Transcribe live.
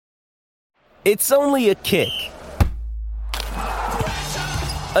It's only a kick,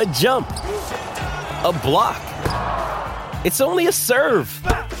 a jump, a block. It's only a serve.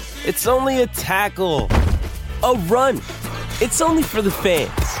 It's only a tackle, a run. It's only for the fans.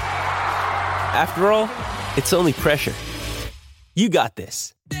 After all, it's only pressure. You got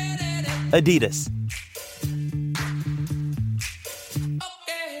this. Adidas.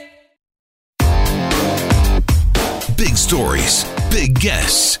 Big stories, big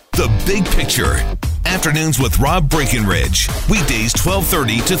guests, the big picture. Afternoons with Rob Breckenridge. Weekdays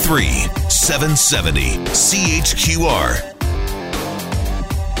 12:30 to 3, 770 CHQR.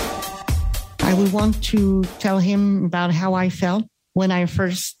 I would want to tell him about how I felt when I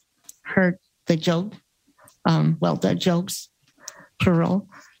first heard the joke, the jokes, plural,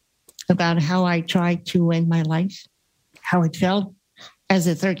 about how I tried to end my life, how it felt as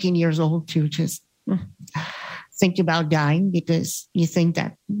a 13 years old to just think about dying because you think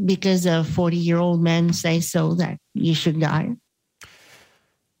that because a 40-year-old man says so that you should die.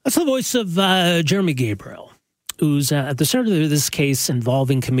 That's the voice of Jeremy Gabriel, who's at the center of this case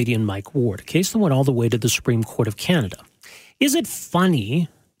involving comedian Mike Ward, a case that went all the way to the Supreme Court of Canada. Is it funny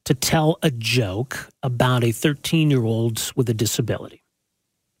to tell a joke about a 13-year-old with a disability?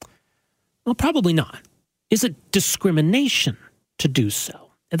 Well, probably not. Is it discrimination to do so?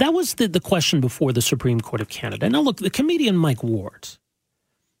 And that was the question before the Supreme Court of Canada. Now, look, the comedian Mike Ward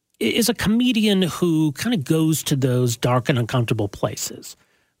is a comedian who kind of goes to those dark and uncomfortable places,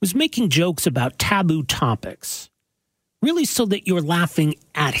 who's making jokes about taboo topics, really so that you're laughing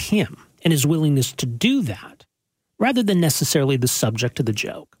at him and his willingness to do that, rather than necessarily the subject of the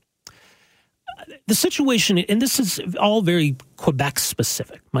joke. The situation, and this is all very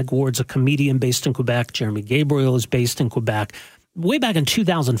Quebec-specific. Mike Ward's a comedian based in Quebec. Jeremy Gabriel is based in Quebec. Way back in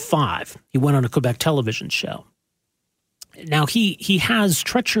 2005, he went on a Quebec television show. Now, he has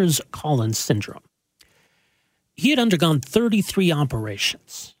Treacher's-Collins syndrome. He had undergone 33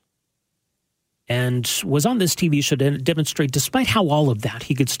 operations and was on this TV show to demonstrate, despite how all of that,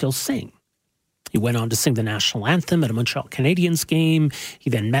 he could still sing. He went on to sing the national anthem at a Montreal Canadiens game. He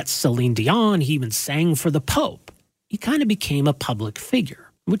then met Celine Dion. He even sang for the Pope. He kind of became a public figure,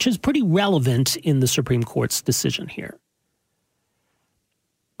 which is pretty relevant in the Supreme Court's decision here.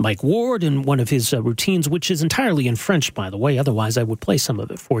 Mike Ward, in one of his routines, which is entirely in French, by the way, otherwise I would play some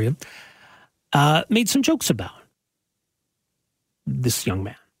of it for you, made some jokes about this young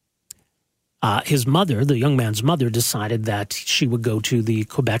man. His mother, the young man's mother, decided that she would go to the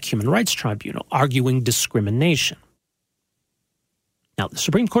Quebec Human Rights Tribunal, arguing discrimination. Now, the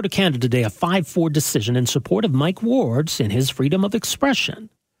Supreme Court of Canada today, a 5-4 decision in support of Mike Ward's and his freedom of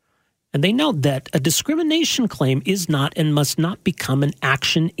expression. And they note that a discrimination claim is not and must not become an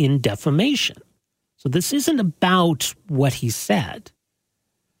action in defamation. So this isn't about what he said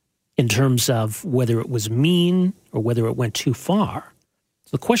in terms of whether it was mean or whether it went too far.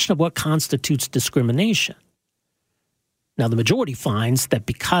 It's the question of what constitutes discrimination. Now, the majority finds that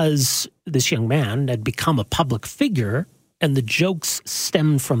because this young man had become a public figure and the jokes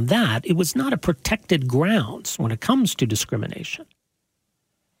stemmed from that, it was not a protected grounds when it comes to discrimination.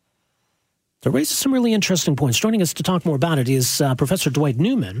 That raises some really interesting points. Joining us to talk more about it is Professor Dwight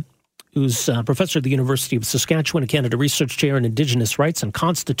Newman, who's professor at the University of Saskatchewan and Canada Research Chair in Indigenous Rights and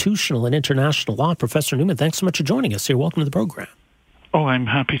Constitutional and International Law. Professor Newman, thanks so much for joining us here. Welcome to the program. Oh, I'm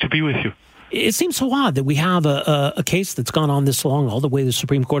happy to be with you. It seems so odd that we have a case that's gone on this long, all the way to the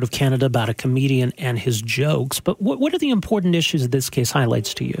Supreme Court of Canada, about a comedian and his jokes. But what are the important issues that this case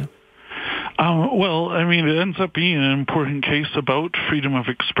highlights to you? It ends up being an important case about freedom of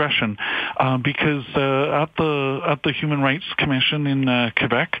expression because at the Human Rights Commission in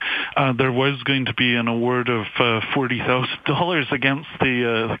Quebec, there was going to be an award of $40,000 against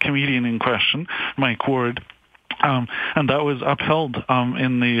the comedian in question, Mike Ward. And that was upheld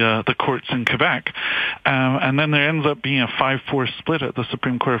in the courts in Quebec. And then there ends up being a 5-4 split at the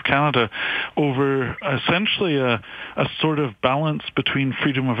Supreme Court of Canada over essentially a sort of balance between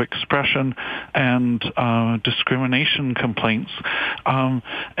freedom of expression and discrimination complaints,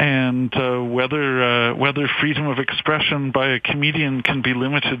 and whether freedom of expression by a comedian can be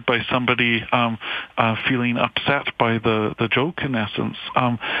limited by somebody feeling upset by the joke, in essence.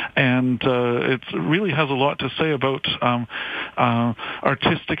 It really has a lot to say about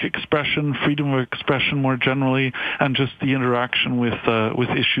artistic expression, freedom of expression more generally, and just the interaction with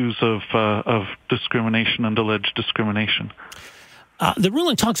issues of discrimination and alleged discrimination. The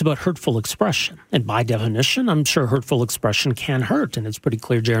ruling talks about hurtful expression, and by definition, I'm sure hurtful expression can hurt, and it's pretty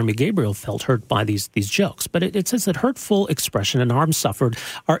clear Jeremy Gabriel felt hurt by these jokes. But it says that hurtful expression and harm suffered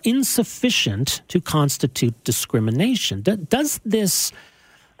are insufficient to constitute discrimination. Does this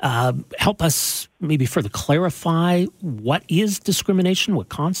help us maybe further clarify what is discrimination, what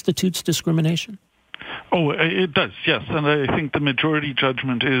constitutes discrimination? Oh, it does, yes. And I think the majority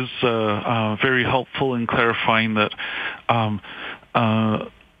judgment is very helpful in clarifying that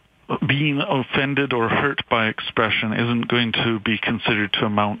being offended or hurt by expression isn't going to be considered to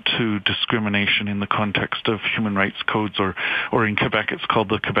amount to discrimination in the context of human rights codes, or in Quebec it's called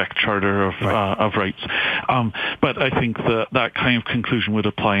the Quebec Charter of Rights. But I think that kind of conclusion would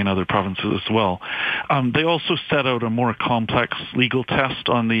apply in other provinces as well. They also set out a more complex legal test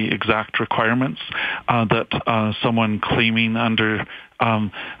on the exact requirements that someone claiming under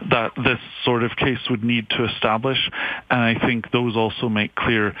that this sort of case would need to establish, and I think those also make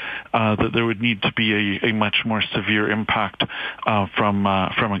clear that there would need to be a much more severe impact from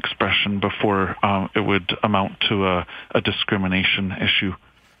expression before it would amount to a discrimination issue.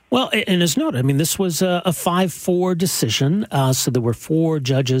 Well, and as noted, I mean, this was a 5-4 decision, so there were 4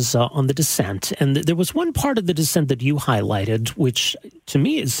 judges on the dissent, and there was one part of the dissent that you highlighted, which to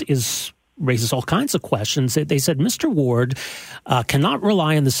me is raises all kinds of questions. They said Mr. Ward cannot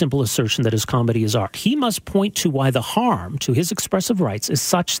rely on the simple assertion that his comedy is art. He must point to why the harm to his expressive rights is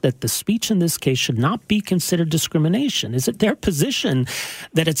such that the speech in this case should not be considered discrimination. Is it their position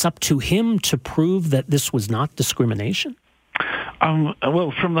that it's up to him to prove that this was not discrimination?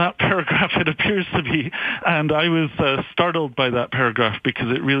 Well, from that paragraph, it appears to be, and I was startled by that paragraph because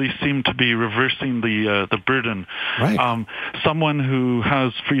it really seemed to be reversing the burden. Right. Someone who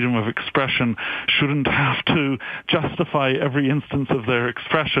has freedom of expression shouldn't have to justify every instance of their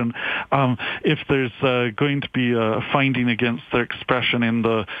expression. If there's going to be a finding against their expression in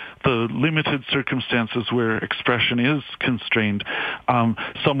the limited circumstances where expression is constrained,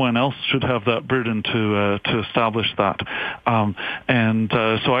 someone else should have that burden to establish that.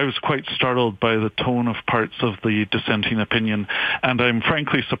 So I was quite startled by the tone of parts of the dissenting opinion, and I'm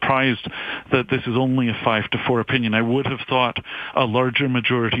frankly surprised that this is only a 5-4 opinion. I would have thought a larger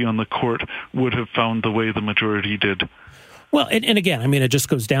majority on the court would have found the way the majority did. Well, and again, I mean, it just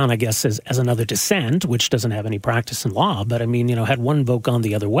goes down, I guess, as another dissent, which doesn't have any practice in law. But I mean, had one vote gone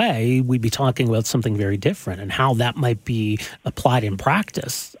the other way, we'd be talking about something very different, and how that might be applied in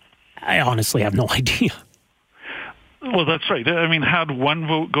practice, I honestly have no idea. Well, that's right. I mean, had one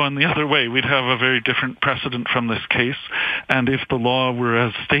vote gone the other way, we'd have a very different precedent from this case. And if the law were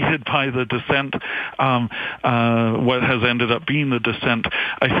as stated by the dissent, what has ended up being the dissent,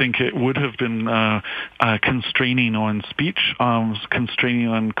 I think it would have been constraining on speech, constraining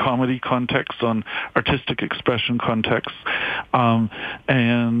on comedy contexts, on artistic expression contexts.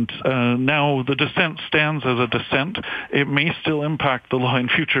 And now the dissent stands as a dissent. It may still impact the law in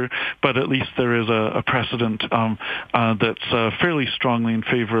future, but at least there is a precedent that's fairly strongly in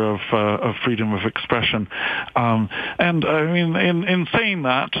favor of freedom of expression. And I mean, in saying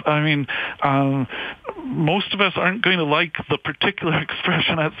that, I mean, most of us aren't going to like the particular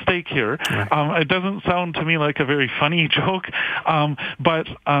expression at stake here. It doesn't sound to me like a very funny joke, but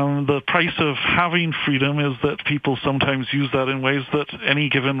the price of having freedom is that people sometimes use that in ways that any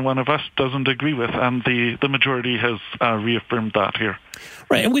given one of us doesn't agree with, and the majority has reaffirmed that here.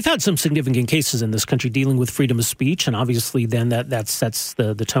 Right, and we've had some significant cases in this country dealing with freedom of speech, and obviously then that sets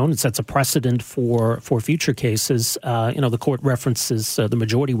the tone. It sets a precedent for future cases. The court references, the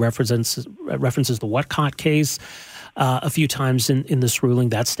majority references the Whatcott case a few times in this ruling.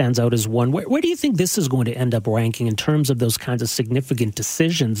 That stands out as one. Where do you think this is going to end up ranking in terms of those kinds of significant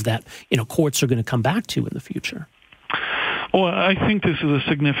decisions that courts are going to come back to in the future? Well, I think this is a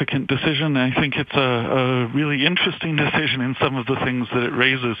significant decision. I think it's a really interesting decision in some of the things that it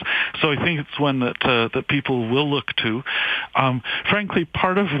raises. So I think it's one that people will look to. Frankly,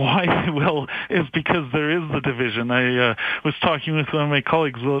 part of why they will is because there is the division. I was talking with one of my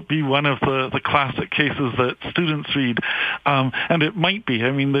colleagues. Will it be one of the classic cases that students read? And it might be.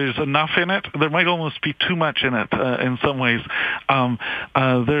 I mean, there's enough in it. There might almost be too much in it in some ways.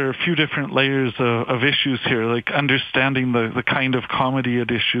 There are a few different layers of issues here, like understanding the kind of comedy at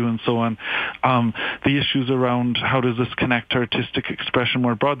issue and so on. The issues around how does this connect to artistic expression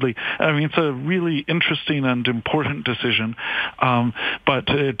more broadly. I mean, it's a really interesting and important decision, but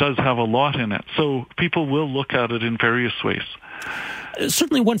it does have a lot in it. So people will look at it in various ways.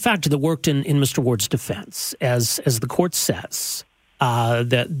 Certainly one factor that worked in Mr. Ward's defense, as the court says,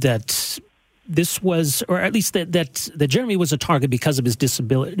 that this was, or at least that Jeremy was a target because of his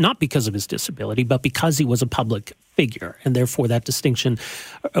disability, not because of his disability, but because he was a public figure, and therefore that distinction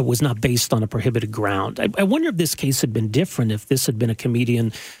was not based on a prohibited ground. I wonder if this case had been different if this had been a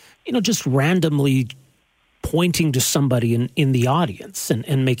comedian, just randomly pointing to somebody in the audience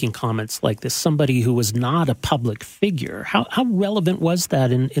and making comments like this, somebody who was not a public figure. How relevant was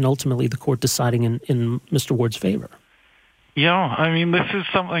that in ultimately the court deciding in Mr. Ward's favor? Yeah, I mean, this is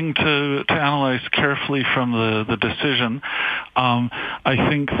something to analyze carefully from the decision. I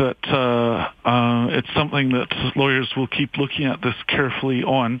think that it's something that lawyers will keep looking at this carefully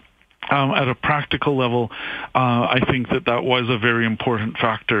on. At a practical level, I think that was a very important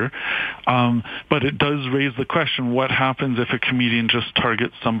factor. But it does raise the question, what happens if a comedian just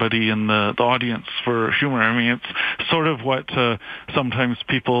targets somebody in the audience for humor? I mean, it's sort of what sometimes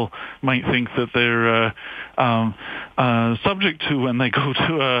people might think that they're subject to when they go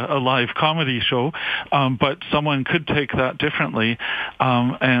to a live comedy show, but someone could take that differently.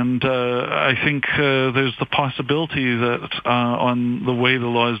 And I think there's the possibility that on the way the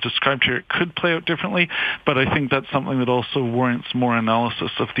law is described here, it could play out differently, but I think that's something that also warrants more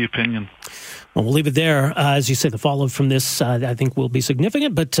analysis of the opinion. Well, we'll leave it there. As you say, the fallout from this, I think, will be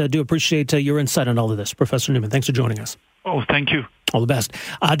significant, but do appreciate your insight on all of this. Professor Newman, thanks for joining us. Oh, thank you. All the best.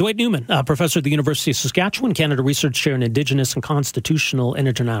 Dwight Newman, professor at the University of Saskatchewan, Canada Research Chair in Indigenous and Constitutional and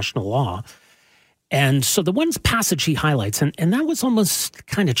International Law. And so the one passage he highlights, and that was almost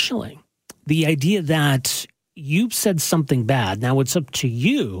kind of chilling, the idea that you've said something bad. Now it's up to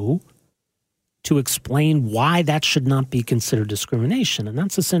you to explain why that should not be considered discrimination. And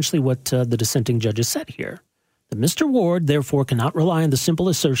that's essentially what the dissenting judges said here. That Mr. Ward, therefore, cannot rely on the simple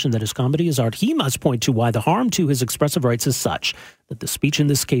assertion that his comedy is art. He must point to why the harm to his expressive rights is such that the speech in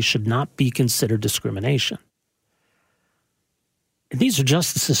this case should not be considered discrimination. And these are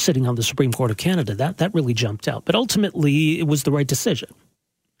justices sitting on the Supreme Court of Canada. That really jumped out. But ultimately, it was the right decision.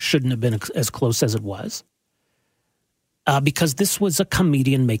 Shouldn't have been as close as it was. Because this was a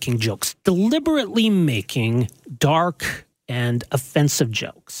comedian making jokes, deliberately making dark and offensive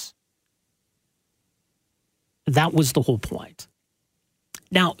jokes. That was the whole point.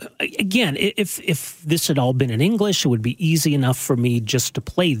 Now, again, if this had all been in English, it would be easy enough for me just to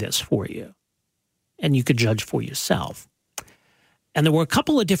play this for you, and you could judge for yourself. And there were a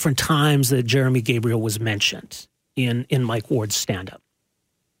couple of different times that Jeremy Gabriel was mentioned in Mike Ward's stand-up.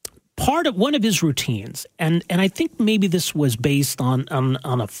 One of his routines, and I think maybe this was based on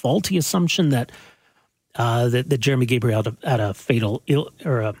a faulty assumption that Jeremy Gabriel had a fatal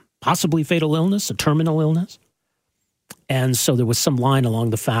or a possibly fatal illness, a terminal illness, and so there was some line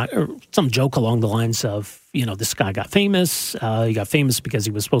along some joke along the lines of, this guy got famous. He got famous because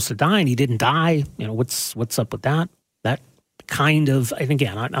he was supposed to die, and he didn't die. What's up with that? That kind of, and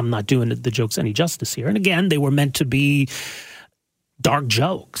again, I'm not doing the jokes any justice here. And again, they were meant to be dark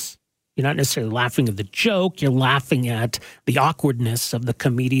jokes. You're not necessarily laughing at the joke. You're laughing at the awkwardness of the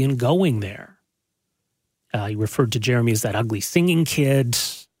comedian going there. He referred to Jeremy as that ugly singing kid,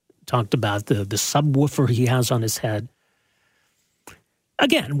 talked about the subwoofer he has on his head.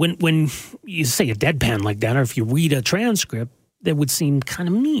 Again, when you say a deadpan like that, or if you read a transcript, that would seem kind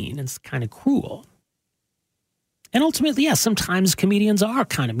of mean and kind of cruel. And ultimately, yes, sometimes comedians are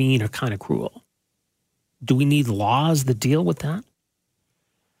kind of mean or kind of cruel. Do we need laws that deal with that?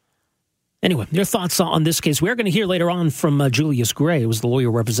 Anyway, your thoughts on this case. We're going to hear later on from Julius Gray, who was the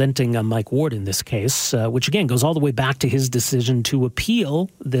lawyer representing Mike Ward in this case, which again goes all the way back to his decision to appeal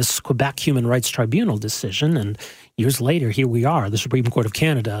this Quebec Human Rights Tribunal decision. And years later, here we are, the Supreme Court of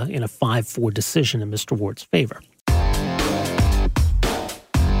Canada, in a 5-4 decision in Mr. Ward's favor.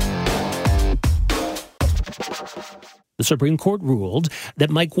 The Supreme Court ruled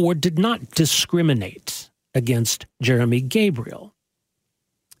that Mike Ward did not discriminate against Jeremy Gabriel.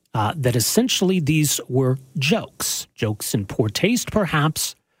 That essentially these were jokes in poor taste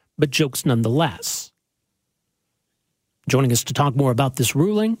perhaps, but jokes nonetheless. Joining us to talk more about this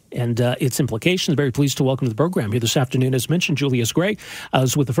ruling and its implications, very pleased to welcome to the program here this afternoon, as mentioned, Julius Gray. I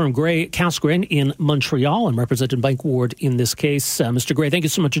was with the firm Gray Casgrain in Montreal and represented Mike Ward in this case. Mr. Gray, thank you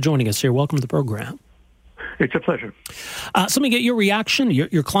so much for joining us here. Welcome to the program. It's a pleasure. So let me get your reaction,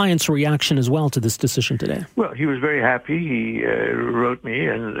 your client's reaction as well to this decision today. Well, he was very happy. He wrote me,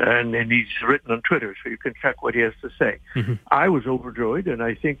 and he's written on Twitter, so you can check what he has to say. Mm-hmm. I was overjoyed, and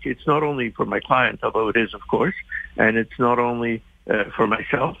I think it's not only for my client, although it is, of course, and it's not only for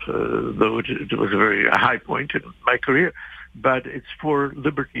myself, though it was a very high point in my career, but it's for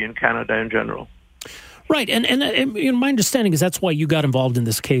liberty in Canada in general. Right, and my understanding is that's why you got involved in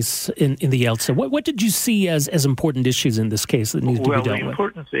this case in the outset. What did you see as important issues in this case that needed to be dealt with? Well, the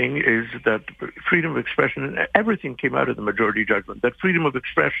important thing is that freedom of expression, everything came out of the majority judgment, that freedom of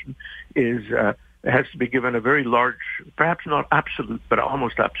expression has to be given a very large, perhaps not absolute, but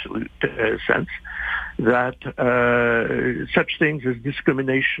almost absolute sense. that such things as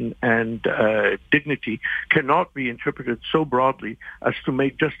discrimination and dignity cannot be interpreted so broadly as to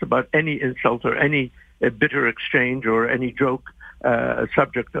make just about any insult or any bitter exchange or any joke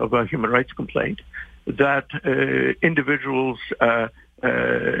subject of a human rights complaint, that individuals'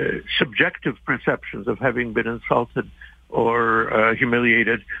 subjective perceptions of having been insulted or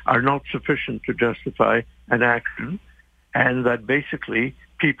humiliated are not sufficient to justify an action, and that basically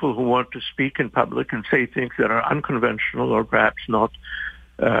people who want to speak in public and say things that are unconventional or perhaps not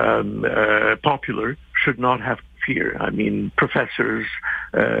popular should not have to fear. I mean, professors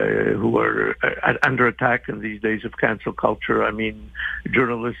who are under attack in these days of cancel culture, I mean,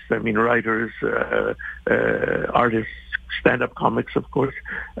 journalists, I mean, writers, artists, stand-up comics, of course.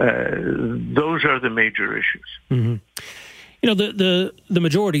 Those are the major issues. Mm-hmm. You know, the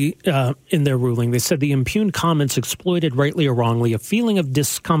majority in their ruling, they said the impugned comments exploited, rightly or wrongly, a feeling of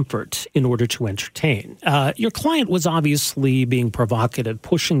discomfort in order to entertain. Your client was obviously being provocative,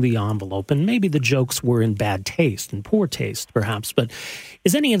 pushing the envelope, and maybe the jokes were in bad taste and poor taste, perhaps. But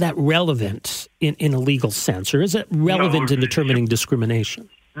is any of that relevant in a legal sense, or is it relevant in determining discrimination?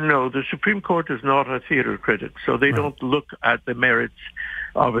 No, the Supreme Court is not a theater critic, so they don't look at the merits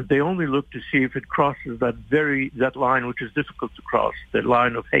of it. They only look to see if it crosses that line which is difficult to cross, the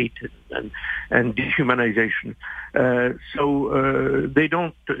line of hate and dehumanization. So they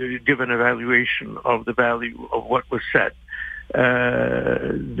don't give an evaluation of the value of what was said.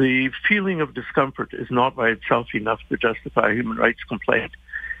 The feeling of discomfort is not by itself enough to justify a human rights complaint,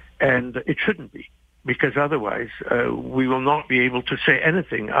 and it shouldn't be, because otherwise we will not be able to say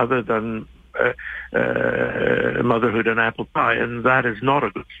anything other than motherhood and apple pie, and that is not a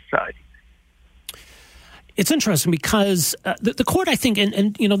good society. It's interesting because the court, I think,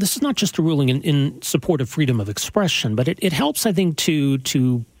 and you know, this is not just a ruling in support of freedom of expression, but it helps, I think,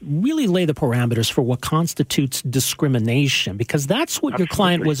 to really lay the parameters for what constitutes discrimination, because that's what your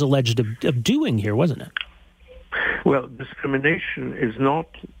client was alleged of doing here, wasn't it? Well, discrimination is not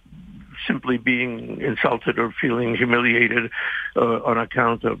simply being insulted or feeling humiliated on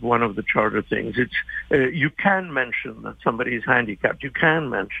account of one of the charter things. It's you can mention that somebody is handicapped. You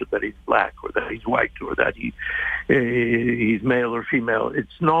can mention that he's black or that he's white or that he's male or female.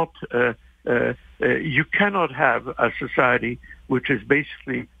 It's not. You cannot have a society which is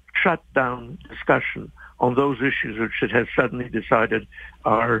basically shut down discussion on those issues which it has suddenly decided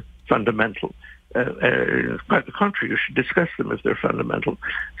are fundamental. Quite the contrary, you should discuss them if they're fundamental.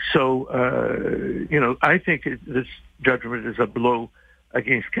 So, I think this judgment is a blow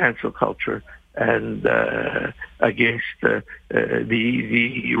against cancel culture and against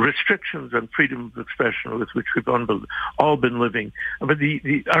the restrictions on freedom of expression with which we've all been living. But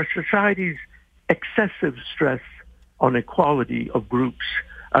our society's excessive stress on equality of groups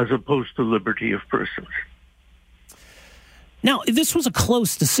as opposed to liberty of persons. Now, this was a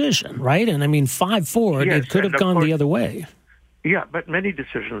close decision, right? And I mean, 5-4, yes, it could have gone the other way. Yeah, but many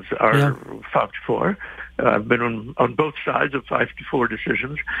decisions are 5-4. I've been on both sides of 5-4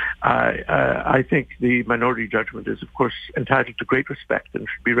 decisions. I think the minority judgment is, of course, entitled to great respect and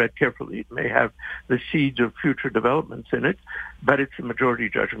should be read carefully. It may have the seeds of future developments in it, but it's a majority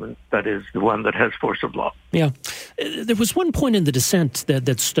judgment that is the one that has force of law. Yeah. There was one point in the dissent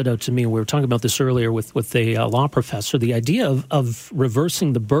that stood out to me. We were talking about this earlier with a law professor. The idea of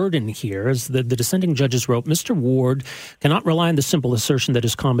reversing the burden here, as the dissenting judges wrote, Mr. Ward cannot rely on the simple assertion that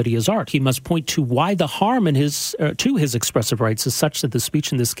his comedy is art. He must point to why the harm in to his expressive rights is such that the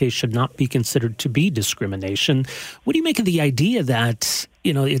speech in this case should not be considered to be discrimination. What do you make of the idea that,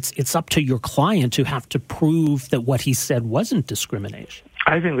 you know, it's up to your client to have to prove that what he said wasn't discrimination?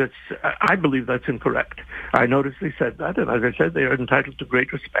 I believe that's incorrect. I noticed they said that, and as I said, they are entitled to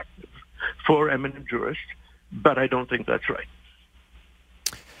great respect for eminent jurists, but I don't think that's right.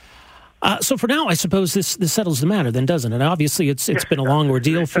 So for now, I suppose this settles the matter, then, doesn't it? Obviously, it's been a long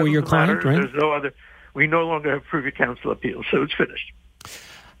ordeal for your client, right? There's no other. We no longer have privy council appeals, so it's finished.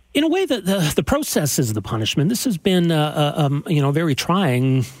 In a way, the process is the punishment. This has been a very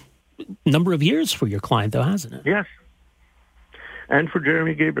trying number of years for your client, though, hasn't it? Yes. And for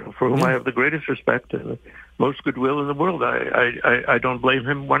Jeremy Gabriel, for whom I have the greatest respect and most goodwill in the world. I don't blame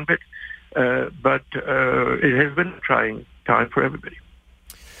him one bit. But it has been a trying time for everybody.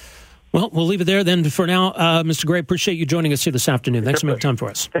 Well, we'll leave it there then for now. Mr. Gray, appreciate you joining us here this afternoon. Thanks for making time for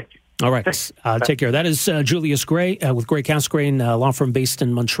us. Thank you. All right. Take care. That is Julius Gray with Gray Casgrain, law firm based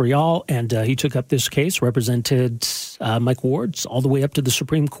in Montreal. And he took up this case, represented Mike Ward all the way up to the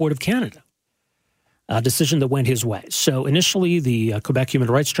Supreme Court of Canada. A decision that went his way. So initially, the Quebec Human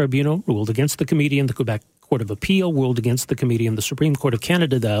Rights Tribunal ruled against the comedian. The Quebec Court of Appeal ruled against the comedian. The Supreme Court of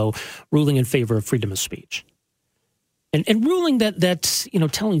Canada, though, ruling in favor of freedom of speech. And ruling that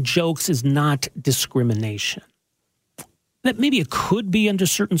telling jokes is not discrimination. That maybe it could be under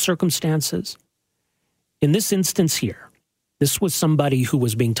certain circumstances. In this instance here, this was somebody who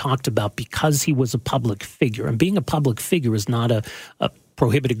was being talked about because he was a public figure. And being a public figure is not a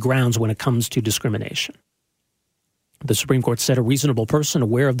prohibited grounds when it comes to discrimination. The Supreme Court said a reasonable person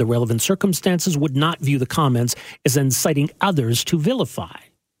aware of the relevant circumstances would not view the comments as inciting others to vilify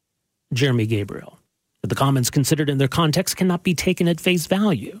Jeremy Gabriel. That the comments considered in their context cannot be taken at face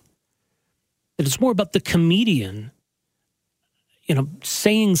value. That it's more about the comedian,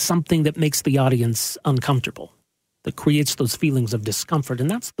 saying something that makes the audience uncomfortable, that creates those feelings of discomfort. And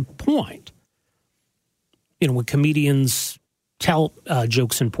that's the point. When comedians tell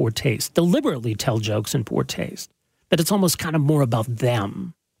jokes in poor taste, deliberately tell jokes in poor taste, that it's almost kind of more about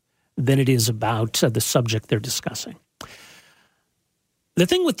them than it is about the subject they're discussing. The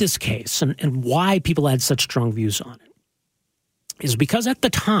thing with this case and why people had such strong views on it is because at the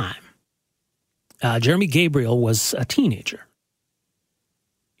time, Jeremy Gabriel was a teenager.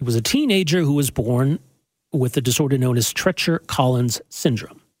 He was a teenager who was born with a disorder known as Treacher-Collins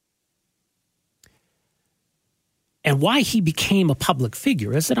syndrome. And why he became a public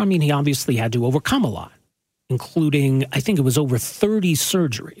figure is that, he obviously had to overcome a lot, including, I think it was over 30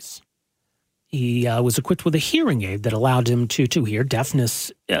 surgeries. He was equipped with a hearing aid that allowed him to hear.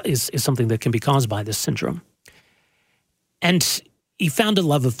 Deafness is something that can be caused by this syndrome. And he found a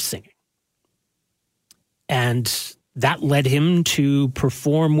love of singing. And that led him to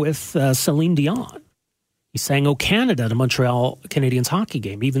perform with Celine Dion. He sang "O Canada" at a Montreal Canadiens hockey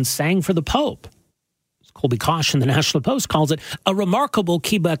game. He even sang for the Pope. Colby Kosh in the National Post calls it a remarkable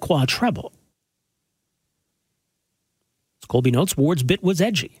Quebecois treble. As Colby notes, Ward's bit was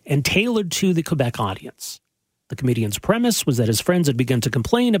edgy and tailored to the Quebec audience. The comedian's premise was that his friends had begun to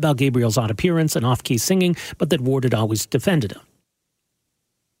complain about Gabriel's odd appearance and off-key singing, but that Ward had always defended him.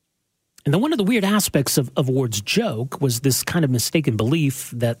 And then one of the weird aspects of Ward's joke was this kind of mistaken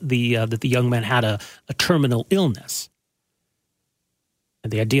belief that the young man had a terminal illness.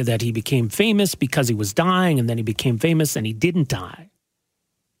 And the idea that he became famous because he was dying, and then he became famous and he didn't die.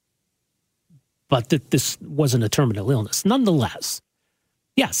 But that this wasn't a terminal illness. Nonetheless,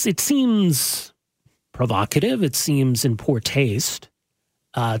 yes, it seems provocative. It seems in poor taste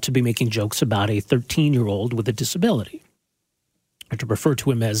to be making jokes about a 13-year-old with a disability, or to refer to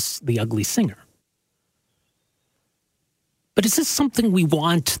him as the ugly singer. But is this something we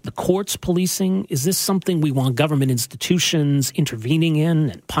want the courts policing? Is this something we want government institutions intervening in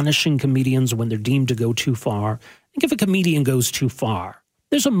and punishing comedians when they're deemed to go too far? I think if a comedian goes too far,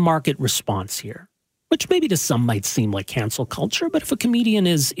 there's a market response here, which maybe to some might seem like cancel culture, but if a comedian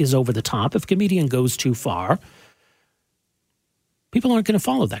is over the top, if a comedian goes too far, people aren't going to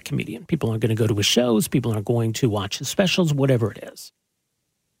follow that comedian. People aren't going to go to his shows. People aren't going to watch his specials, whatever it is.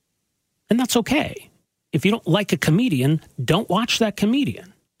 And that's okay. If you don't like a comedian, don't watch that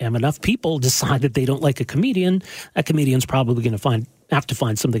comedian. And enough people decide that they don't like a comedian, that comedian's probably going to have to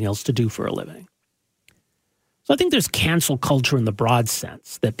find something else to do for a living. So I think there's cancel culture in the broad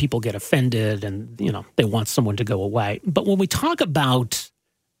sense, that people get offended and, they want someone to go away. But when we talk about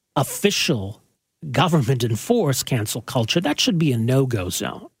official government-enforced cancel culture, that should be a no-go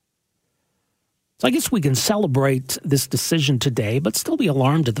zone. So I guess we can celebrate this decision today, but still be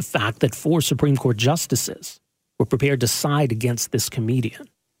alarmed at the fact that 4 Supreme Court justices were prepared to side against this comedian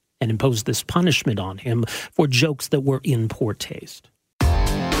and impose this punishment on him for jokes that were in poor taste.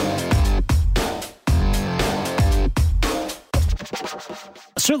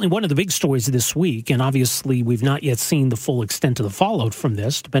 Certainly one of the big stories this week, and obviously we've not yet seen the full extent of the fallout from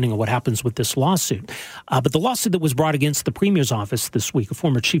this, depending on what happens with this lawsuit. But the lawsuit that was brought against the Premier's office this week, a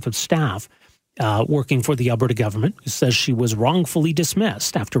former chief of staff working for the Alberta government, who says she was wrongfully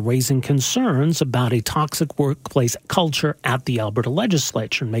dismissed after raising concerns about a toxic workplace culture at the Alberta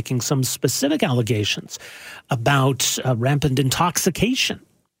legislature, and making some specific allegations about rampant intoxication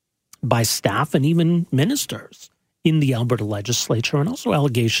by staff and even ministers in the Alberta legislature, and also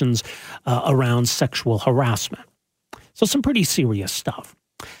allegations around sexual harassment. So some pretty serious stuff.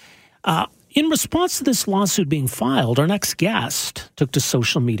 In response to this lawsuit being filed, our next guest took to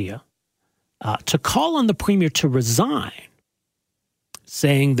social media to call on the Premier to resign,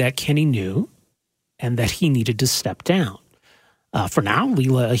 saying that Kenny knew and that he needed to step down. For now,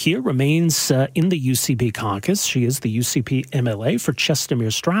 Leela Aheer remains in the UCP caucus. She is the UCP MLA for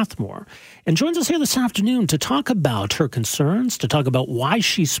Chestermere Strathmore, and joins us here this afternoon to talk about her concerns, to talk about why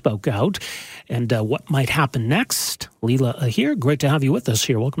she spoke out, and what might happen next. Leela Aheer, great to have you with us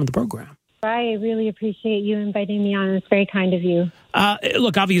here. Welcome to the program. I really appreciate you inviting me on. It's very kind of you.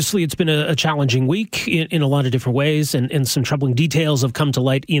 Look, obviously, it's been a challenging week in a lot of different ways, and some troubling details have come to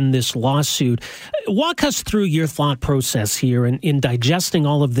light in this lawsuit. Walk us through your thought process here in digesting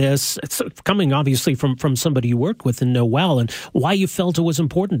all of this. It's coming, obviously, from somebody you work with and know well, and why you felt it was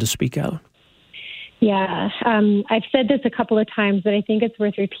important to speak out. Yeah, I've said this a couple of times, but I think it's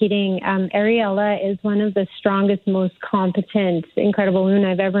worth repeating. Ariella is one of the strongest, most competent, incredible women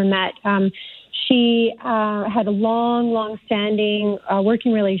I've ever met. She had a long-standing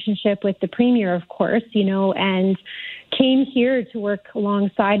working relationship with the Premier, of course, and came here to work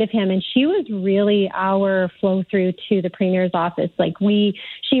alongside of him. And she was really our flow through to the Premier's office.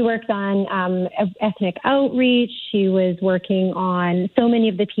 She worked on ethnic outreach. She was working on so many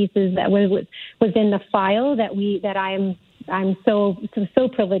of the pieces that was in the file that I'm so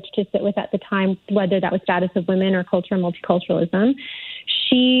privileged to sit with at the time, whether that was status of women or culture and multiculturalism.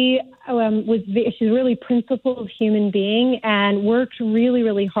 She's a really principled human being and worked really,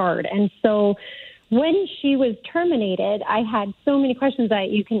 really hard. And so when she was terminated, I had so many questions that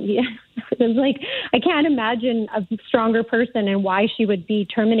it was like, I can't imagine a stronger person and why she would be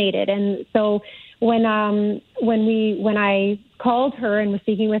terminated. And so when I called her and was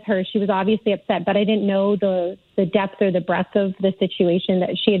speaking with her, she was obviously upset, but I didn't know the depth or the breadth of the situation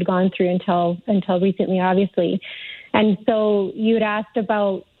that she had gone through until recently, obviously. And so you had asked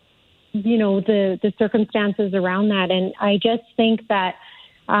about, the circumstances around that. And I just think that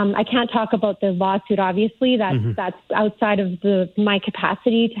I can't talk about the lawsuit, obviously. That's outside of my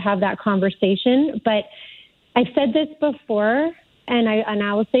capacity to have that conversation. But I've said this before, and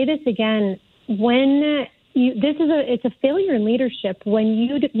I will say this again. When it's a failure in leadership when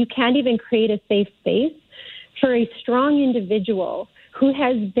you can't even create a safe space for a strong individual who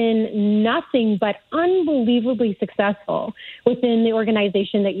has been nothing but unbelievably successful within the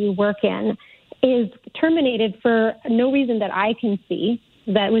organization that you work in, is terminated for no reason that I can see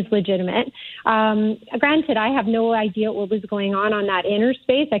that was legitimate. Granted, I have no idea what was going on that inner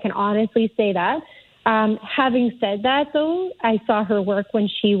space. I can honestly say that. Having said that, though, I saw her work when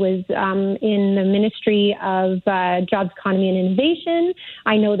she was in the Ministry of Jobs, Economy and Innovation.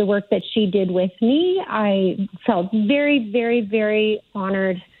 I know the work that she did with me. I felt very, very, very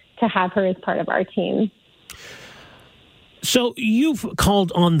honored to have her as part of our team. So you've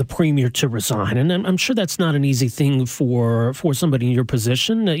called on the Premier to resign, and I'm sure that's not an easy thing for somebody in your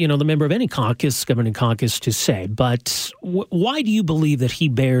position, the member of any caucus, governing caucus, to say. But why do you believe that he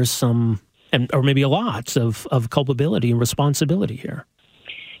bears some, or maybe a lot, of culpability and responsibility here?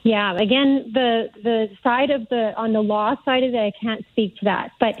 Yeah, again, the side of on the law side of it, I can't speak to that.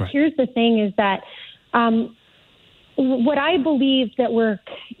 But right. Here's the thing: is that what I believe that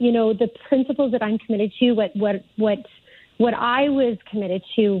the principles that I'm committed to, what I was committed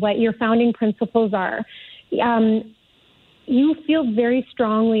to, what your founding principles are, you feel very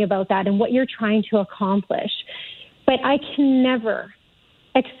strongly about that and what you're trying to accomplish. But I can never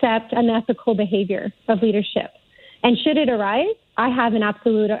accept unethical behavior of leadership. And should it arise, I'm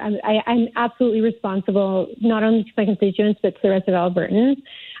absolutely responsible, not only to my constituents, but to the rest of Albertans.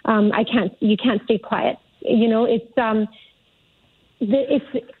 You can't stay quiet.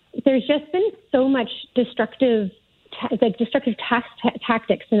 There's just been so much destructive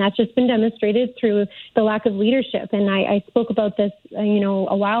tactics, and that's just been demonstrated through the lack of leadership. And I spoke about this,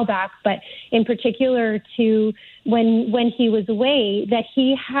 a while back, but in particular to when he was away, that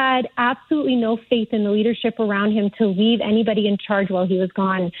he had absolutely no faith in the leadership around him to leave anybody in charge while he was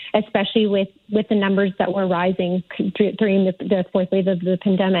gone, especially with the numbers that were rising during the fourth wave of the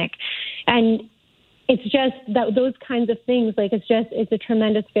pandemic. And it's just that those kinds of things, it's a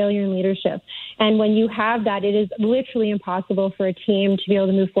tremendous failure in leadership. And when you have that, it is literally impossible for a team to be able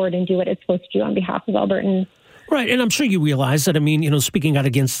to move forward and do what it's supposed to do on behalf of Albertans. Right. And I'm sure you realize that, speaking out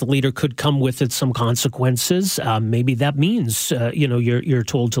against the leader could come with it some consequences. Maybe that means, you're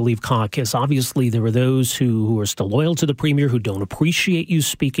told to leave caucus. Obviously, there are those who are still loyal to the Premier who don't appreciate you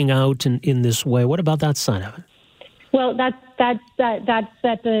speaking out in this way. What about that side of it? Well, that's the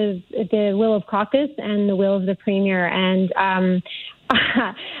will of caucus and the will of the Premier, and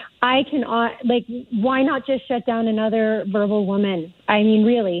I can why not just shut down another verbal woman? I mean,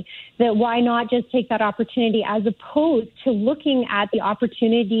 really, why not just take that opportunity as opposed to looking at the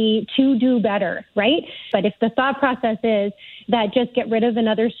opportunity to do better, right? But if the thought process is that just get rid of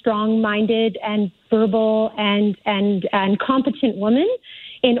another strong-minded and verbal and competent woman,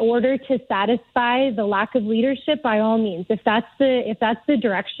 in order to satisfy the lack of leadership, by all means. If that's the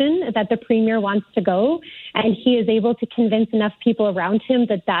direction that the Premier wants to go, and he is able to convince enough people around him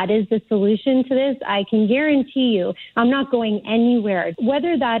that is the solution to this, I can guarantee you I'm not going anywhere.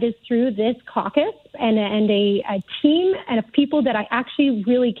 Whether that is through this caucus and a team and of people that I actually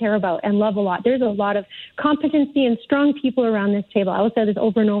really care about and love a lot. There's a lot of competency and strong people around this table. I will say this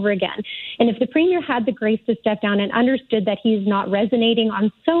over and over again. And if the Premier had the grace to step down and understood that he's not resonating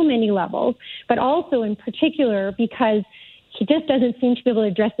on so many levels, but also in particular because he just doesn't seem to be able to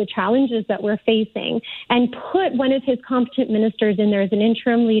address the challenges that we're facing, and put one of his competent ministers in there as an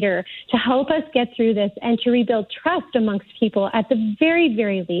interim leader to help us get through this and to rebuild trust amongst people at the very,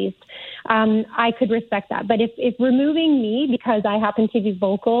 very least, I could respect that. But if removing me because I happen to be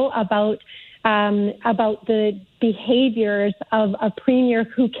vocal about the behaviors of a Premier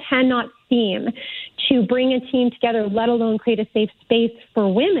who cannot seem to bring a team together, let alone create a safe space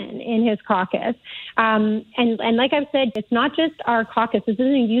for women in his caucus. And like I've said, it's not just our caucus. This isn't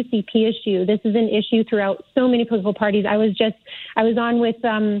a UCP issue. This is an issue throughout so many political parties. I listened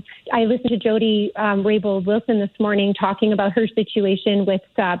to Jody Raybould-Wilson this morning talking about her situation with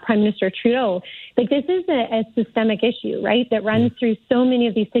Prime Minister Trudeau. Like, this is a systemic issue, right, that runs through so many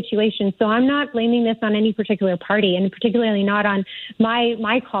of these situations. So I'm not blaming this on any particular party, and particularly not on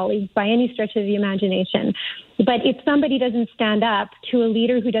my colleagues by any stretch of the imagination. But if somebody doesn't stand up to a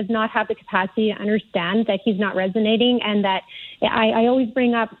leader who does not have the capacity to understand that he's not resonating, and that I always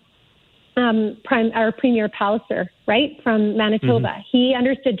bring up our Premier Palliser, right, from Manitoba. Mm-hmm. He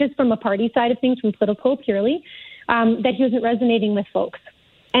understood, just from a party side of things, from political purely, that he wasn't resonating with folks.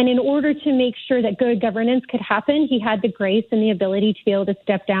 And in order to make sure that good governance could happen, he had the grace and the ability to be able to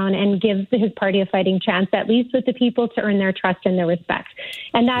step down and give his party a fighting chance, at least with the people, to earn their trust and their respect.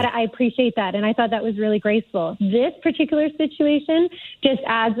 And that, I appreciate that. And I thought that was really graceful. This particular situation just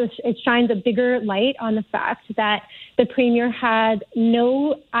it shines a bigger light on the fact that the Premier had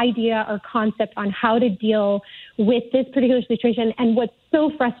no idea or concept on how to deal with this particular situation. And what's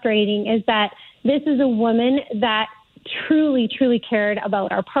so frustrating is that this is a woman that truly, truly cared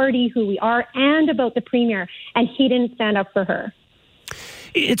about our party, who we are, and about the Premier, and he didn't stand up for her.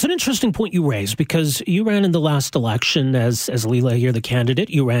 It's an interesting point you raise, because you ran in the last election as Leela Aheer, the candidate.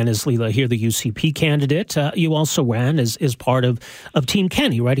 You ran as Leela Aheer, the UCP candidate. You also ran as part of Team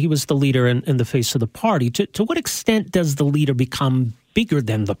Kenney, right? He was the leader and the face of the party. To what extent does the leader become bigger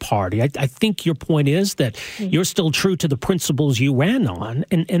than the party? I think your point is that you're still true to the principles you ran on,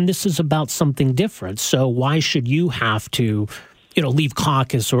 and this is about something different. So why should you have to, leave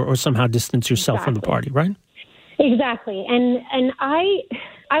caucus or somehow distance yourself from the party, right? Exactly. And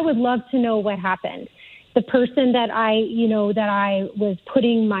I would love to know what happened. The person that I was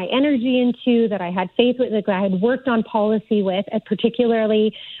putting my energy into, that I had faith with, that I had worked on policy with,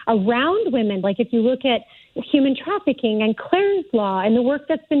 particularly around women. Like, if you look at human trafficking and Clare's Law and the work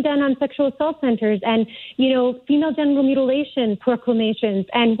that's been done on sexual assault centers and, female genital mutilation proclamations,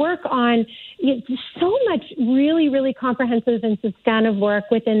 and work on so much really, really comprehensive and substantive work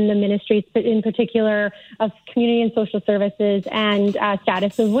within the ministries, but in particular of community and social services and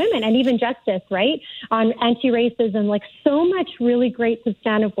status of women, and even justice, right, on anti-racism, like so much really great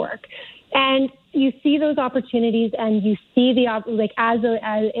substantive work. And you see those opportunities, and you see as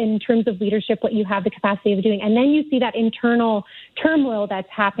in terms of leadership, what you have the capacity of doing. And then you see that internal turmoil that's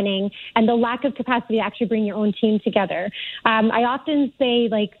happening and the lack of capacity to actually bring your own team together. I often say,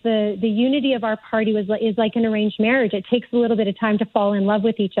 the unity of our party is like an arranged marriage. It takes a little bit of time to fall in love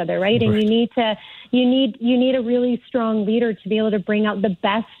with each other, right? And you need a really strong leader to be able to bring out the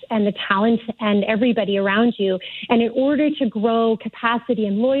best and the talent and everybody around you. And in order to grow capacity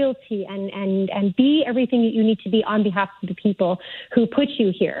and loyalty and be everything that you need to be on behalf of the people who put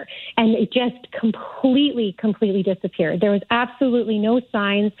you here. And it just completely disappeared. There was absolutely no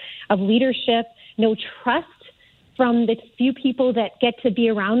signs of leadership, no trust from the few people that get to be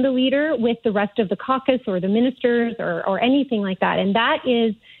around the leader with the rest of the caucus or the ministers or anything like that. And that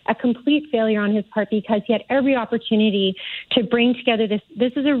is a complete failure on his part, because he had every opportunity to bring together this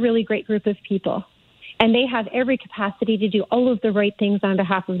is a really great group of people. And they have every capacity to do all of the right things on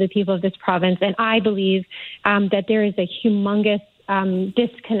behalf of the people of this province. And I believe that there is a humongous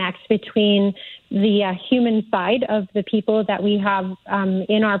disconnect between the human side of the people that we have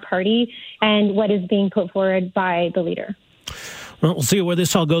in our party and what is being put forward by the leader. Well, we'll see where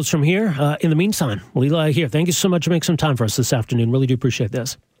this all goes from here. In the meantime, Leela Aheer, thank you so much for making some time for us this afternoon. Really do appreciate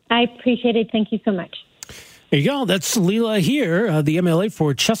this. I appreciate it. Thank you so much. There you go. That's Leela Aheer, the MLA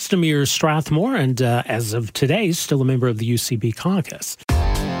for Chestermere Strathmore, and as of today, still a member of the UCP caucus.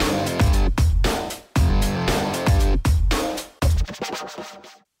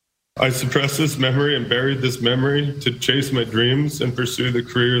 I suppressed this memory and buried this memory to chase my dreams and pursue the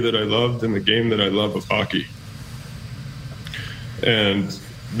career that I loved and the game that I love of hockey. And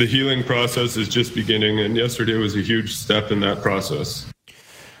the healing process is just beginning, and yesterday was a huge step in that process.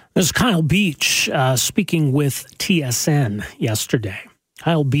 There's Kyle Beach speaking with TSN yesterday.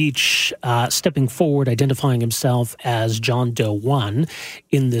 Kyle Beach stepping forward, identifying himself as John Doe 1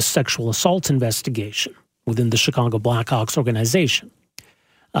 in this sexual assault investigation within the Chicago Blackhawks organization.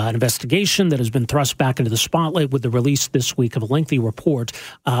 An investigation that has been thrust back into the spotlight with the release this week of a lengthy report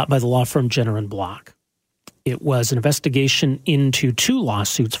by the law firm Jenner & Block. It was an investigation into 2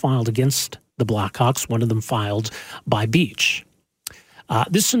 lawsuits filed against the Blackhawks, one of them filed by Beach.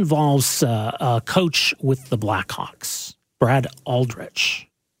 This involves a coach with the Blackhawks, Brad Aldrich,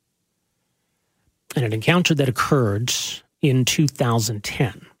 and an encounter that occurred in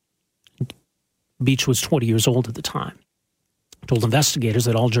 2010. Beach was 20 years old at the time. Told investigators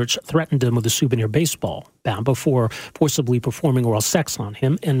that Aldrich threatened him with a souvenir baseball bat before forcibly performing oral sex on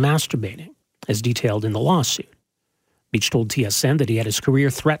him and masturbating, as detailed in the lawsuit. Beach told TSN that he had his career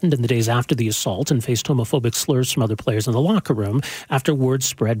threatened in the days after the assault and faced homophobic slurs from other players in the locker room after word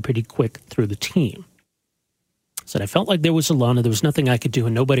spread pretty quick through the team. Said, I felt like there was alone and there was nothing I could do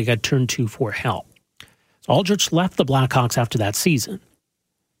and nobody got turned to for help. So Aldrich left the Blackhawks after that season,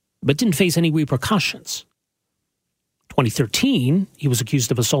 but didn't face any repercussions. 2013, he was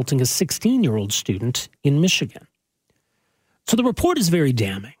accused of assaulting a 16-year-old student in Michigan. So the report is very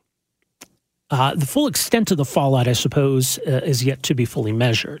damning. The full extent of the fallout, I suppose, is yet to be fully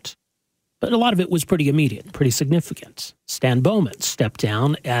measured. But a lot of it was pretty immediate, pretty significant. Stan Bowman stepped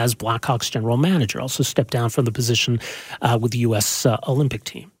down as Blackhawks general manager, also stepped down from the position with the U.S. Olympic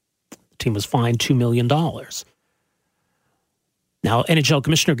team. The team was fined $2 million. Now, NHL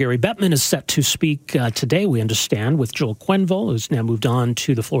Commissioner Gary Bettman is set to speak today, we understand, with Joel Quenneville, who's now moved on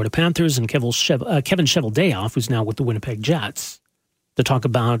to the Florida Panthers, and Kevin Cheveldayoff, who's now with the Winnipeg Jets, to talk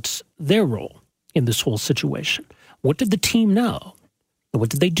about their role in this whole situation. What did the team know? What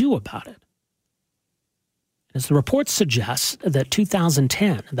did they do about it? As the reports suggest, that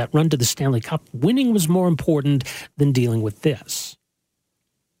 2010, that run to the Stanley Cup, winning was more important than dealing with this.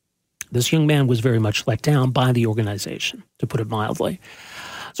 This young man was very much let down by the organization, to put it mildly.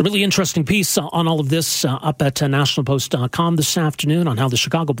 It's a really interesting piece on all of this up at nationalpost.com this afternoon on how the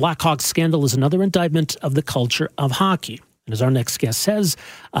Chicago Blackhawks scandal is another indictment of the culture of hockey. And as our next guest says,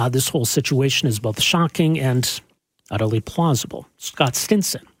 this whole situation is both shocking and utterly plausible. Scott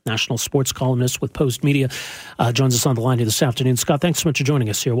Stinson, national sports columnist with Post Media, joins us on the line here this afternoon. Scott, thanks so much for joining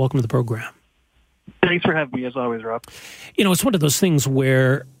us here. Welcome to the program. Thanks for having me, as always, Rob. You know, it's one of those things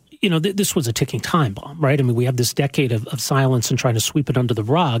where, you know, this was a ticking time bomb, right? I mean, we have this decade of silence and trying to sweep it under the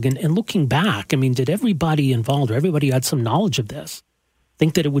rug. And looking back, I mean, did everybody involved or everybody who had some knowledge of this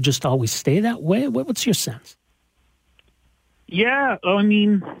think that it would just always stay that way? What's your sense? Yeah, I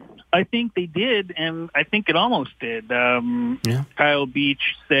mean, I think they did, and I think it almost did. Kyle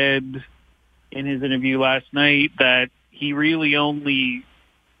Beach said in his interview last night that he really only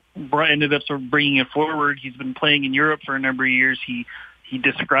ended up sort of bringing it forward. He's been playing in Europe for a number of years. He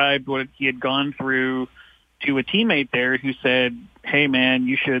described what he had gone through to a teammate there who said, hey, man,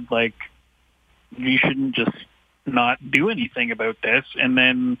 you shouldn't just not do anything about this. And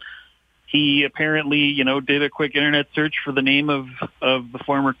then he apparently, you know, did a quick internet search for the name of the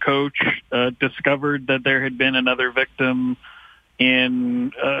former coach, discovered that there had been another victim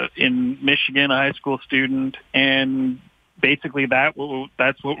in Michigan, a high school student, and basically that's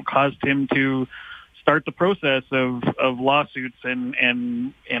what caused him to start the process of lawsuits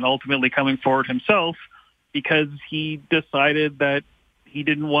and ultimately coming forward himself, because he decided that he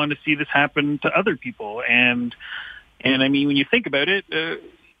didn't want to see this happen to other people. And I mean, when you think about it,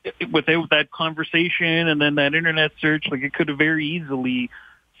 without that conversation and then that internet search, like, it could have very easily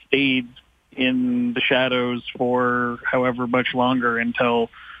stayed in the shadows for however much longer until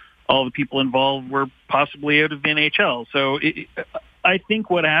all the people involved were possibly out of the NHL. So I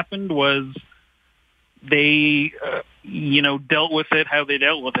think what happened was they, dealt with it how they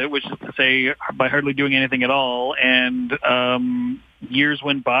dealt with it, which is to say by hardly doing anything at all. And years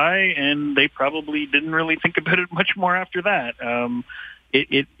went by, and they probably didn't really think about it much more after that.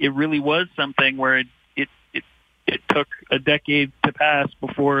 It really was something where it took a decade to pass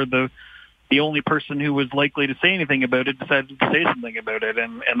before the only person who was likely to say anything about it decided to say something about it,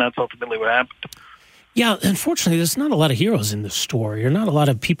 and that's ultimately what happened. Yeah, unfortunately, there's not a lot of heroes in this story, or not a lot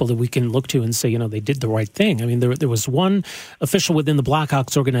of people that we can look to and say, you know, they did the right thing. I mean, there was one official within the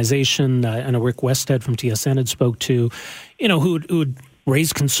Blackhawks organization, I know Rick Westhead from TSN had spoke to, you know, who'd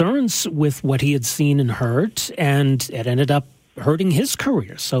raised concerns with what he had seen and heard, and it ended up hurting his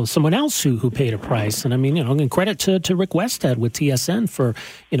career. So someone else who paid a price. And I mean, and credit to Rick Westhead with TSN for,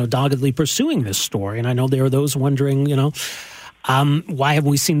 doggedly pursuing this story. And I know there are those wondering, why have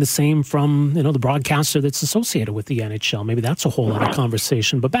we seen the same from, the broadcaster that's associated with the NHL? Maybe that's a whole other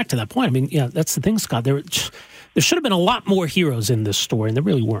conversation. But back to that point, I mean, yeah, that's the thing, Scott. There should have been a lot more heroes in this story, and there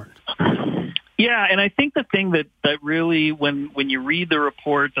really weren't. Yeah, and I think the thing that really, when you read the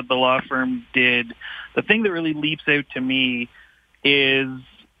report that the law firm did, the thing that really leaps out to me is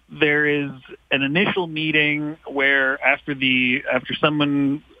there is an initial meeting where after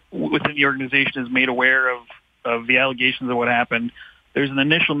someone within the organization is made aware of the allegations of what happened, there's an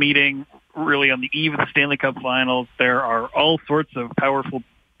initial meeting really on the eve of the Stanley Cup Finals. There are all sorts of powerful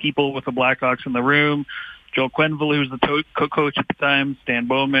people with the Blackhawks in the room. Joel Quenneville, who was the co-coach at the time, Stan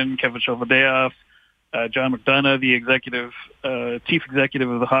Bowman, Kevin Cheveldayoff, John McDonough, the chief executive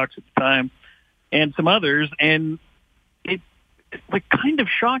of the Hawks at the time, and some others. And it, like, kind of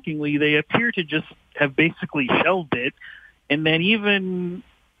shockingly, they appear to just have basically shelved it. And then even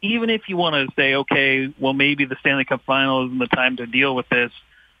if you want to say, okay, well, maybe the Stanley Cup Final isn't the time to deal with this,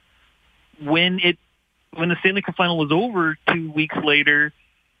 when the Stanley Cup Final was over 2 weeks later,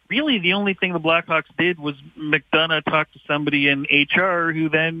 really the only thing the Blackhawks did was McDonough talked to somebody in HR who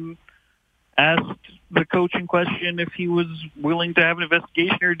then asked the coach in question if he was willing to have an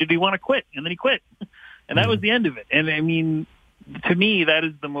investigation or did he want to quit, and then he quit. And that was the end of it. And I mean, to me, that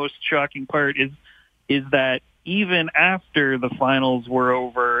is the most shocking part is that even after the finals were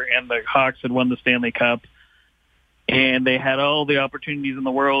over and the Hawks had won the Stanley Cup and they had all the opportunities in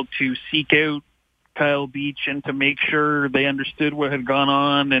the world to seek out Kyle Beach and to make sure they understood what had gone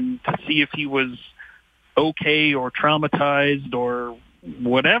on and to see if he was okay or traumatized or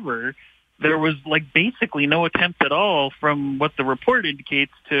whatever, there was basically no attempt at all from what the report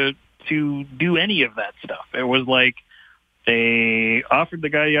indicates to do any of that stuff. It was like they offered the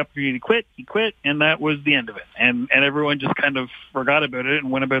guy the opportunity to quit, he quit, and that was the end of it. And everyone just kind of forgot about it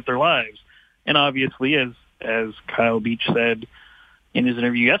and went about their lives. And obviously, as Kyle Beach said in his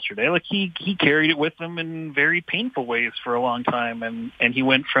interview yesterday, he carried it with him in very painful ways for a long time. And he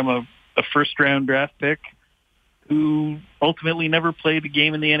went from a first-round draft pick who ultimately never played a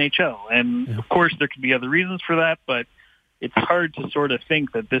game in the NHL. And, of course, there could be other reasons for that, but it's hard to sort of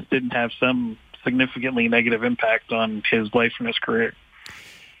think that this didn't have some significantly negative impact on his life and his career.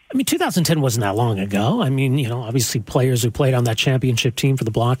 I mean, 2010 wasn't that long ago. I mean, obviously players who played on that championship team for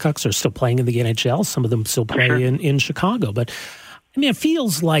the Blackhawks are still playing in the NHL. Some of them still play in Chicago. But, I mean, it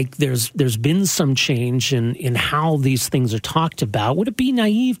feels like there's been some change in how these things are talked about. Would it be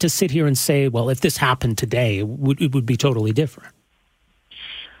naive to sit here and say, well, if this happened today, it would be totally different?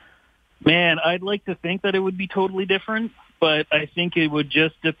 Man, I'd like to think that it would be totally different, but I think it would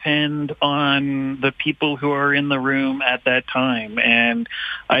just depend on the people who are in the room at that time. And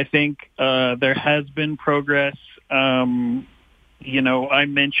I think there has been progress. I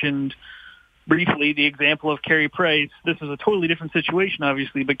mentioned briefly the example of Carey Price. This is a totally different situation,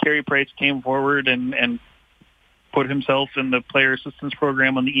 obviously, but Carey Price came forward and put himself in the player assistance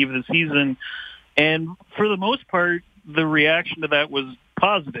program on the eve of the season. And for the most part, the reaction to that was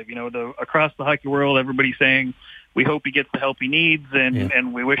positive. Across the hockey world, everybody saying, we hope he gets the help he needs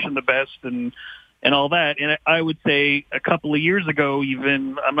and we wish him the best and all that. And I would say a couple of years ago,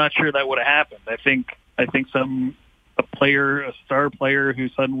 even, I'm not sure that would have happened. I think a star player who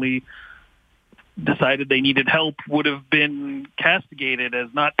suddenly decided they needed help would have been castigated as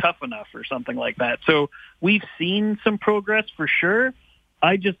not tough enough or something like that. So we've seen some progress for sure.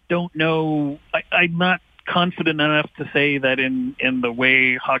 I just don't know. I'm not confident enough to say that in the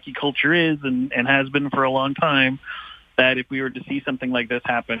way hockey culture is and has been for a long time, that if we were to see something like this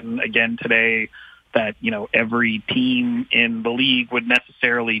happen again today, that, every team in the league would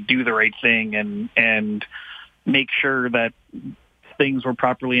necessarily do the right thing and make sure that things were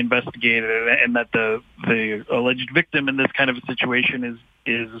properly investigated and that the alleged victim in this kind of a situation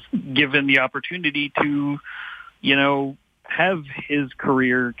is given the opportunity to, have his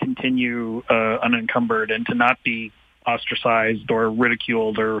career continue unencumbered and to not be ostracized or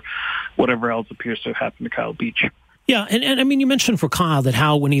ridiculed or whatever else appears to have happened to Kyle Beach. Yeah, and I mean, you mentioned for Kyle that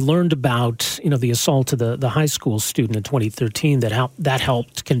how when he learned about, the assault to the high school student in 2013, that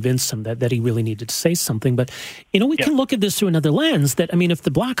helped convince him that he really needed to say something. But, we can look at this through another lens that, I mean, if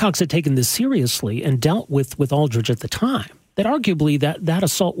the Blackhawks had taken this seriously and dealt with Aldridge at the time, that arguably that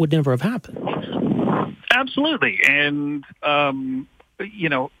assault would never have happened. Absolutely. And,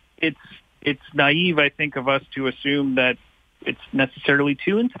 it's naive, I think, of us to assume that it's necessarily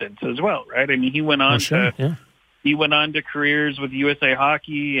two incidents as well, right? I mean, he went on he went on to careers with USA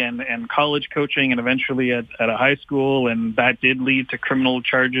Hockey and college coaching and eventually at a high school, and that did lead to criminal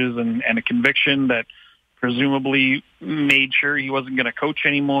charges and a conviction that presumably made sure he wasn't going to coach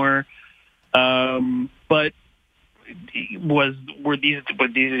anymore. But were these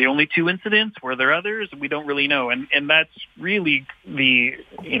the only two incidents? Were there others? We don't really know. And that's really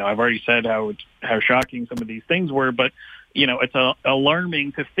I've already said how shocking some of these things were, but, it's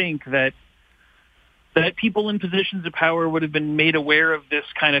alarming to think that people in positions of power would have been made aware of this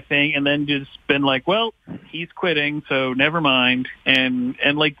kind of thing and then just been like, well, he's quitting, so never mind. And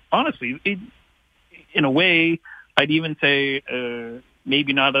like, honestly, in a way, I'd even say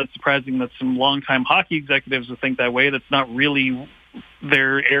maybe not that surprising that some longtime hockey executives would think that way. That's not really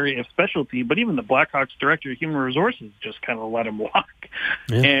their area of specialty. But even the Blackhawks director of human resources just kind of let him walk.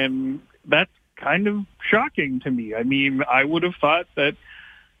 Yeah. And that's kind of shocking to me. I mean, I would have thought that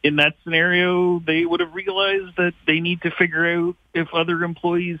in that scenario, they would have realized that they need to figure out if other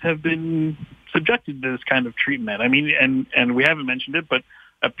employees have been subjected to this kind of treatment. I mean, and we haven't mentioned it, but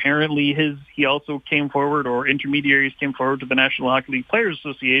apparently he also came forward, or intermediaries came forward to the National Hockey League Players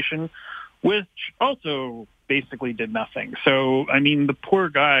Association, which also basically did nothing. So, I mean, the poor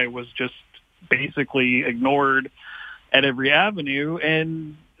guy was just basically ignored at every avenue,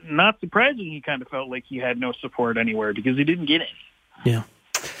 and not surprising, he kind of felt like he had no support anywhere because he didn't get any. Yeah.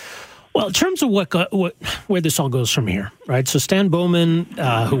 Well, in terms of where this all goes from here, right? So Stan Bowman,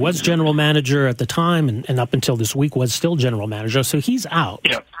 who was general manager at the time and up until this week was still general manager, so he's out.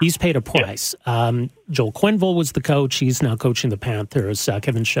 Yeah. He's paid a price. Yeah. Joel Quenneville was the coach. He's now coaching the Panthers.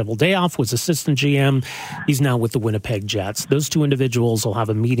 Kevin Cheveldayoff was assistant GM. He's now with the Winnipeg Jets. Those two individuals will have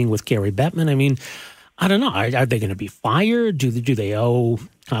a meeting with Gary Bettman. I mean, I don't know. Are they going to be fired? Do they owe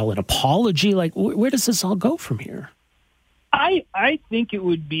Kyle an apology? Like, where does this all go from here? I think it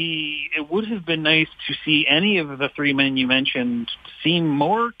would have been nice to see any of the three men you mentioned seem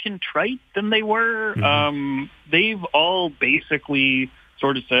more contrite than they were. Mm-hmm. They've all basically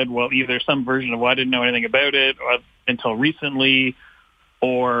sort of said, well, either some version of, well, I didn't know anything about it until recently,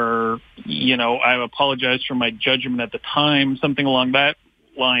 or, I apologized for my judgment at the time, something along that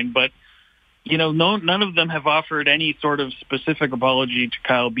line. But, none of them have offered any sort of specific apology to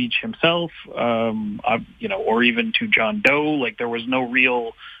Kyle Beach himself, or even to John Doe. Like, there was no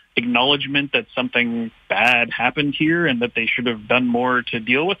real acknowledgement that something bad happened here and that they should have done more to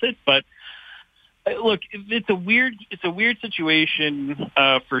deal with it. But look, it's a weird situation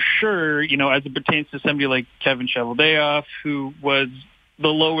for sure. As it pertains to somebody like Kevin Cheveldayoff, who was the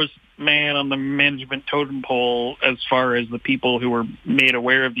lowest man on the management totem pole as far as the people who were made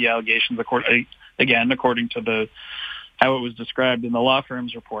aware of the allegations, according to how it was described in the law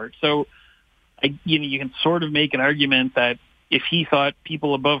firm's report. So, you can sort of make an argument that if he thought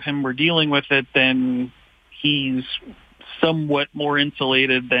people above him were dealing with it, then he's somewhat more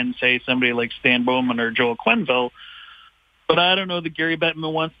insulated than, say, somebody like Stan Bowman or Joel Quenneville. But I don't know that Gary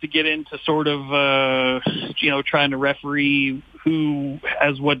Bettman wants to get into sort of, trying to referee who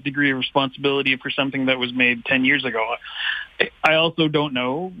has what degree of responsibility for something that was made 10 years ago. I also don't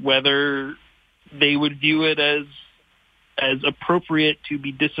know whether they would view it as appropriate to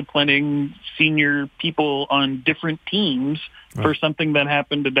be disciplining senior people on different teams for something that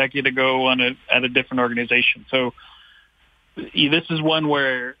happened a decade ago at a different organization. So this is one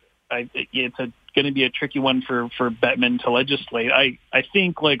where it's going to be a tricky one for Bettman to legislate. I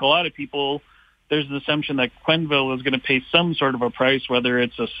think, like a lot of people, there's an assumption that Quenneville is going to pay some sort of a price, whether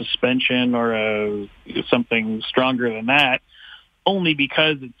it's a suspension or something stronger than that, only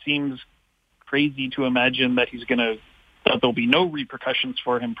because it seems crazy to imagine that that there'll be no repercussions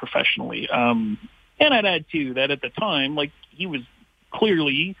for him professionally. And I'd add, too, that at the time, like, he was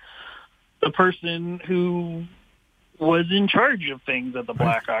clearly the person who was in charge of things at the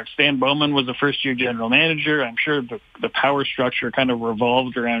Blackhawks. Stan Bowman was a first-year general manager. I'm sure the power structure kind of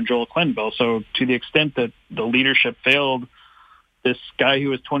revolved around Joel Quenneville. So to the extent that the leadership failed this guy who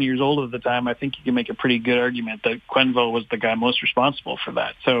was 20 years old at the time, I think you can make a pretty good argument that Quenneville was the guy most responsible for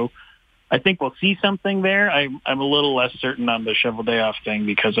that. So I think we'll see something there. I'm a little less certain on the Cheveldayoff thing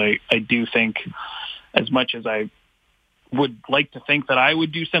because I do think, as much as I would like to think that I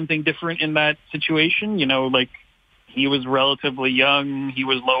would do something different in that situation, like, he was relatively young. He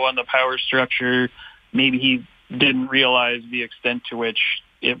was low on the power structure. Maybe he didn't realize the extent to which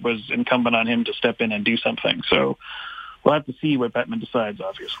it was incumbent on him to step in and do something. So we'll have to see what Bettman decides,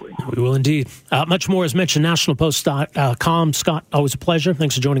 obviously. We will indeed. Much more is mentioned, nationalpost.com. Scott, always a pleasure.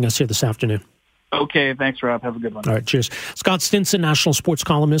 Thanks for joining us here this afternoon. Okay, thanks, Rob. Have a good one. All right, cheers. Scott Stinson, national sports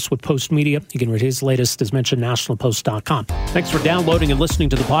columnist with Post Media. You can read his latest, as mentioned, nationalpost.com. Thanks for downloading and listening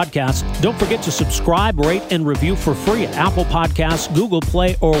to the podcast. Don't forget to subscribe, rate, and review for free at Apple Podcasts, Google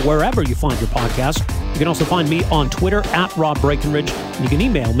Play, or wherever you find your podcast. You can also find me on Twitter at Rob Breckenridge. And you can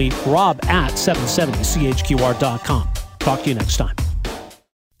email me, rob@770chqr.com. Talk to you next time.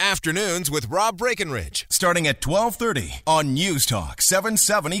 Afternoons with Rob Breckenridge, starting at 12:30 on News Talk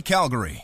 770 Calgary.